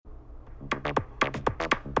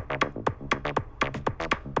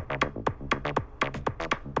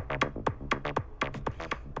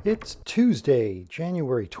It's Tuesday,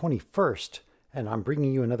 January 21st, and I'm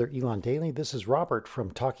bringing you another Elon Daily. This is Robert from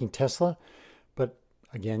Talking Tesla. But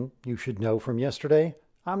again, you should know from yesterday,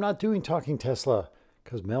 I'm not doing Talking Tesla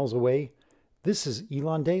because Mel's away. This is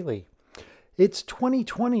Elon Daily. It's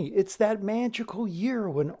 2020. It's that magical year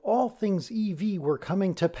when all things EV were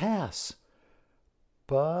coming to pass.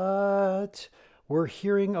 But we're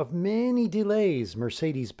hearing of many delays.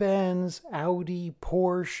 Mercedes-Benz, Audi,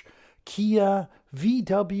 Porsche, Kia,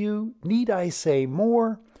 VW, need I say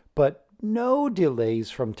more? But no delays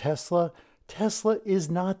from Tesla. Tesla is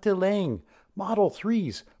not delaying. Model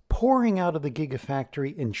 3s pouring out of the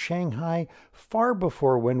Gigafactory in Shanghai far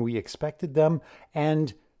before when we expected them.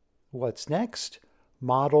 And what's next?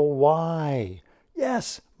 Model Y.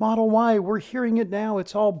 Yes, Model Y. We're hearing it now.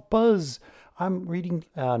 It's all buzz. I'm reading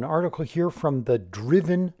an article here from the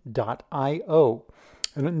driven.io.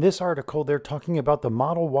 And in this article, they're talking about the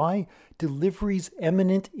Model Y deliveries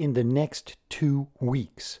imminent in the next 2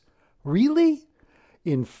 weeks. Really?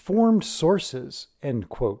 Informed sources, end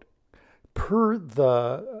quote. Per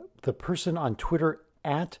the person on Twitter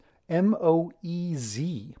at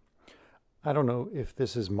MOEZ. I don't know if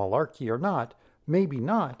this is malarkey or not. Maybe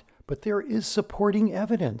not. But there is supporting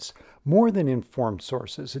evidence. More than informed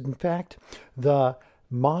sources. In fact, the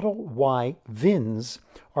Model Y VINs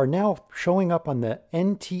are now showing up on the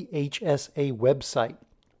NTHSA website.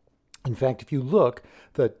 In fact, if you look,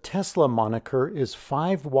 the Tesla moniker is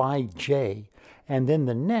 5YJ, and then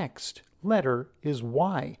the next letter is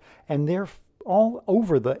Y. And they're all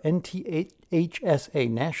over the NTHSA,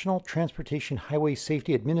 National Transportation Highway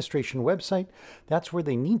Safety Administration website. That's where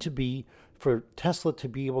they need to be for Tesla to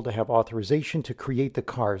be able to have authorization to create the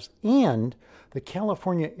cars. And the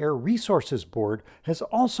California Air Resources Board has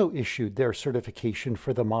also issued their certification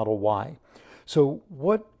for the Model Y. So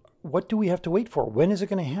what do we have to wait for? When is it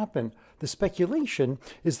going to happen? The speculation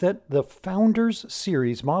is that the Founders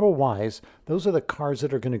Series Model Ys, those are the cars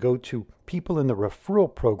that are going to go to people in the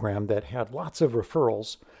referral program that had lots of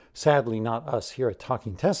referrals. Sadly, not us here at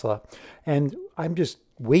Talking Tesla. And I'm just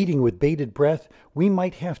waiting with bated breath. We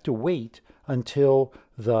might have to wait until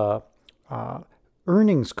the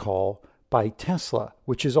earnings call by Tesla,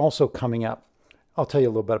 which is also coming up. I'll tell you a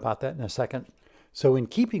little bit about that in a second. So in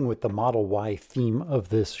keeping with the Model Y theme of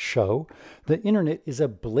this show, the internet is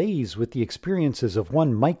ablaze with the experiences of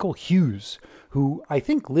one Michael Hughes, who I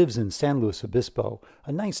think lives in San Luis Obispo,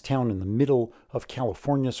 a nice town in the middle of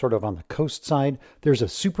California, sort of on the coast side. There's a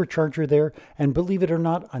supercharger there, and believe it or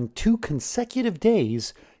not, on 2 consecutive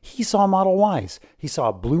days, he saw Model Ys. He saw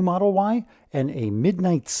a blue Model Y and a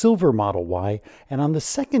midnight silver Model Y, and on the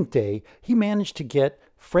second day, he managed to get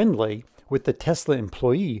friendly with the Tesla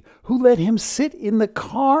employee who let him sit in the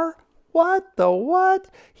car. What the what?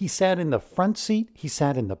 He sat in the front seat. He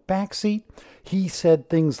sat in the back seat. He said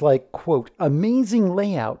things like, quote, amazing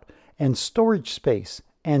layout and storage space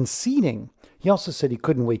and seating. He also said he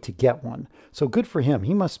couldn't wait to get one. So good for him.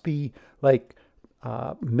 He must be like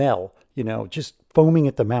Mel, just foaming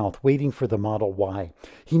at the mouth, waiting for the Model Y.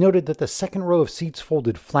 He noted that the second row of seats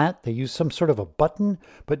folded flat. They used some sort of a button,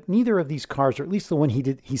 but neither of these cars, or at least the one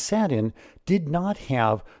he sat in, did not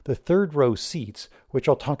have the third row seats, which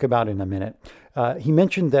I'll talk about in a minute. He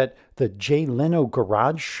mentioned that the Jay Leno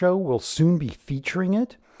Garage Show will soon be featuring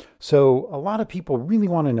it. So a lot of people really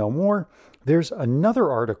want to know more. There's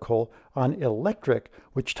another article on electric,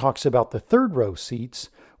 which talks about the third row seats,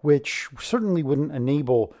 which certainly wouldn't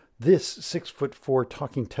enable this 6'4"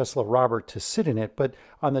 Talking Tesla Robert to sit in it. But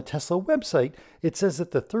on the Tesla website, it says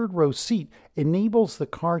that the third row seat enables the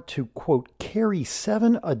car to, quote, carry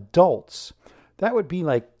 7 adults. That would be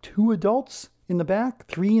like 2 adults in the back,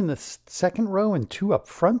 3 in the second row, and 2 up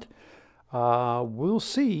front. We'll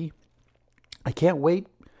see. I can't wait.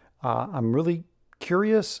 I'm really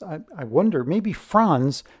curious. I wonder, maybe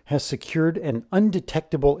Franz has secured an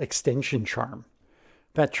undetectable extension charm.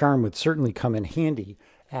 That charm would certainly come in handy,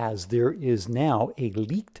 as there is now a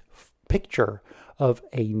leaked picture of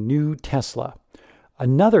a new Tesla.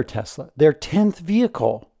 Another Tesla, their 10th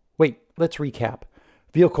vehicle. Wait, let's recap.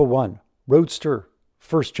 Vehicle 1, Roadster,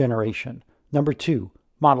 first generation. Number 2,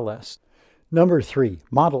 Model S. Number 3,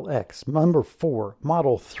 Model X. Number 4,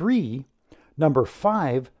 Model 3. Number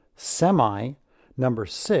 5, Semi. Number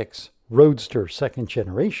 6, Roadster, second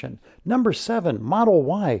generation. Number 7, Model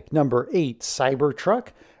Y. Number 8, Cybertruck.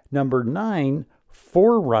 Number 9,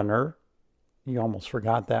 4Runner. You almost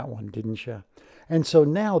forgot that one, didn't you? And so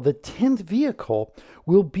now the 10th vehicle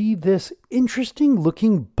will be this interesting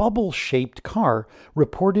looking bubble shaped car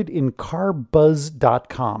reported in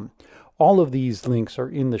carbuzz.com. All of these links are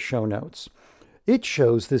in the show notes. It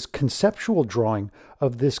shows this conceptual drawing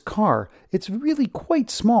of this car. It's really quite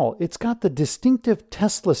small. It's got the distinctive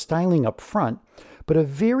Tesla styling up front, but a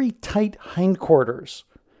very tight hindquarters.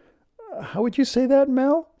 How would you say that,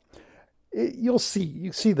 Mel? You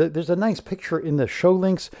see that there's a nice picture in the show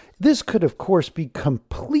links. This could, of course, be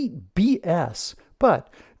complete BS,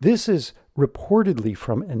 but this is reportedly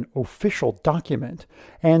from an official document.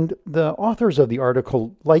 And the authors of the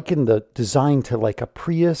article liken the design to like a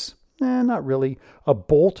Prius. Not really. A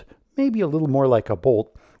Bolt, maybe a little more like a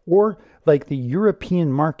Bolt, or like the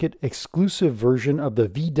European market exclusive version of the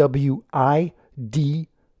VW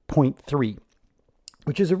ID.3,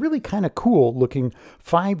 which is a really kind of cool looking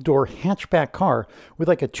 5-door hatchback car with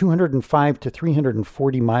like a 205 to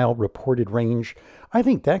 340 mile reported range. I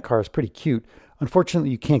think that car is pretty cute. Unfortunately,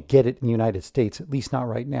 you can't get it in the United States, at least not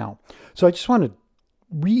right now. So I just want to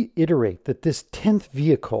reiterate that this 10th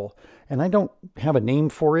vehicle, and I don't have a name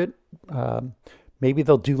for it. Maybe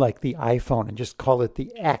they'll do like the iPhone and just call it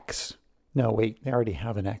the X. No, wait, they already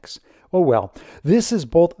have an X. Oh well, this is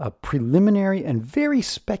both a preliminary and very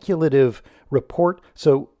speculative report,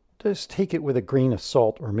 so just take it with a grain of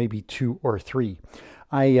salt, or maybe 2 or 3.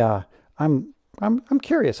 I'm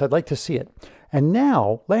curious. I'd like to see it. And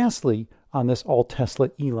now, lastly, on this All Tesla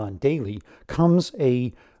Elon Daily comes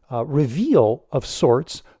a reveal of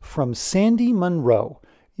sorts from Sandy Munro.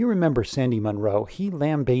 You remember Sandy Munro. He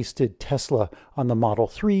lambasted Tesla on the Model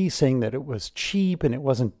 3, saying that it was cheap and it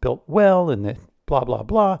wasn't built well and that blah, blah,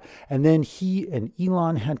 blah. And then he and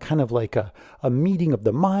Elon had kind of like a meeting of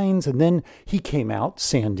the minds. And then he came out,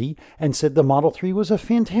 Sandy, and said the Model 3 was a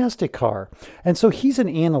fantastic car. And so he's an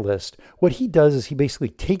analyst. What he does is he basically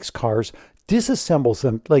takes cars, disassembles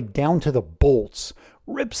them like down to the bolts,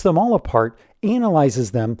 rips them all apart,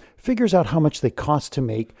 analyzes them, figures out how much they cost to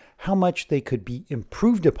make, how much they could be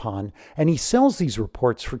improved upon, and he sells these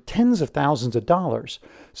reports for tens of thousands of dollars.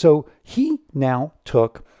 So he now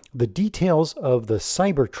took the details of the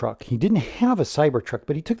Cybertruck. He didn't have a Cybertruck,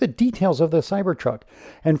 but he took the details of the Cybertruck,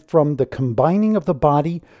 and from the combining of the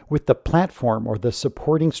body with the platform or the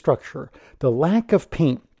supporting structure, the lack of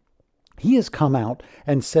paint, he has come out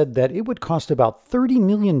and said that it would cost about $30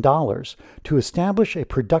 million to establish a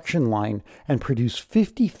production line and produce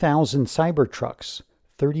 50,000 Cybertrucks.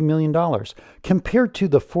 $30 million compared to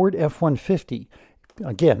the Ford F-150.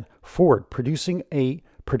 Again, Ford producing a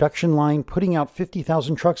production line, putting out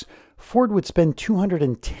 50,000 trucks. Ford would spend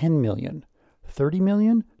 $210 million. 30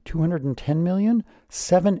 million, 210 million,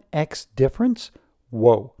 7x difference.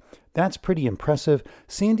 Whoa. That's pretty impressive.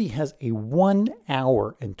 Sandy has a 1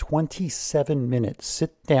 hour and 27 minute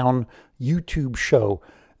sit down YouTube show.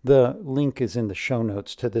 The link is in the show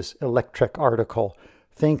notes to this Electrek article.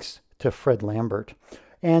 Thanks to Fred Lambert.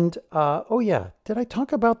 And, did I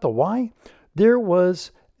talk about the why? There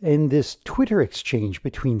was in this Twitter exchange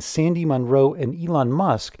between Sandy Munro and Elon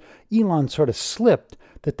Musk, Elon sort of slipped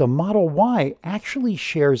that the Model Y actually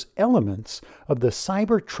shares elements of the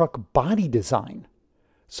Cybertruck body design.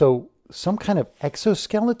 So some kind of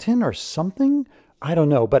exoskeleton or something? I don't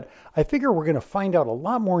know, but I figure we're going to find out a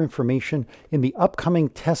lot more information in the upcoming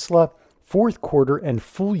Tesla fourth quarter and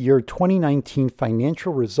full year 2019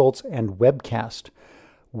 financial results and webcast.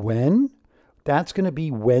 When? That's going to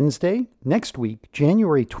be Wednesday, next week,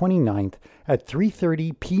 January 29th at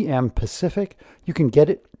 3:30 p.m. Pacific. You can get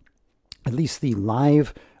it, at least the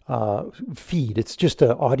live feed. It's just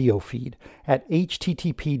an audio feed at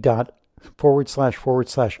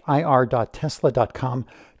http://ir.tesla.com.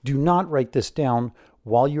 Do not write this down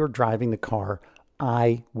while you're driving the car.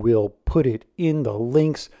 I will put it in the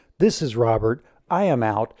links. This is Robert. I am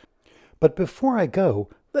out. But before I go,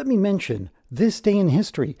 let me mention this day in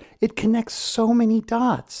history. It connects so many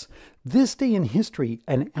dots. This day in history,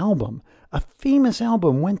 an album, a famous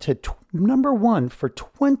album, went to number 1 for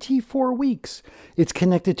 24 weeks. It's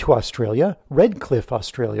connected to Australia, Redcliffe,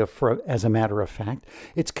 Australia, as a matter of fact.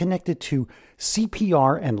 It's connected to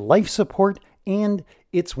CPR and life support, and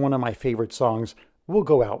it's one of my favorite songs. We'll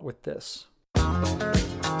go out with this.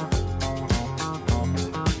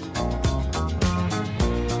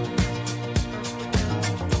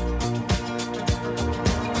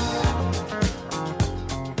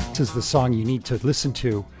 This is the song you need to listen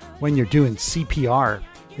to when you're doing CPR.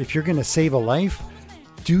 If you're going to save a life,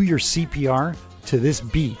 do your CPR to this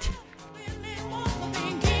beat.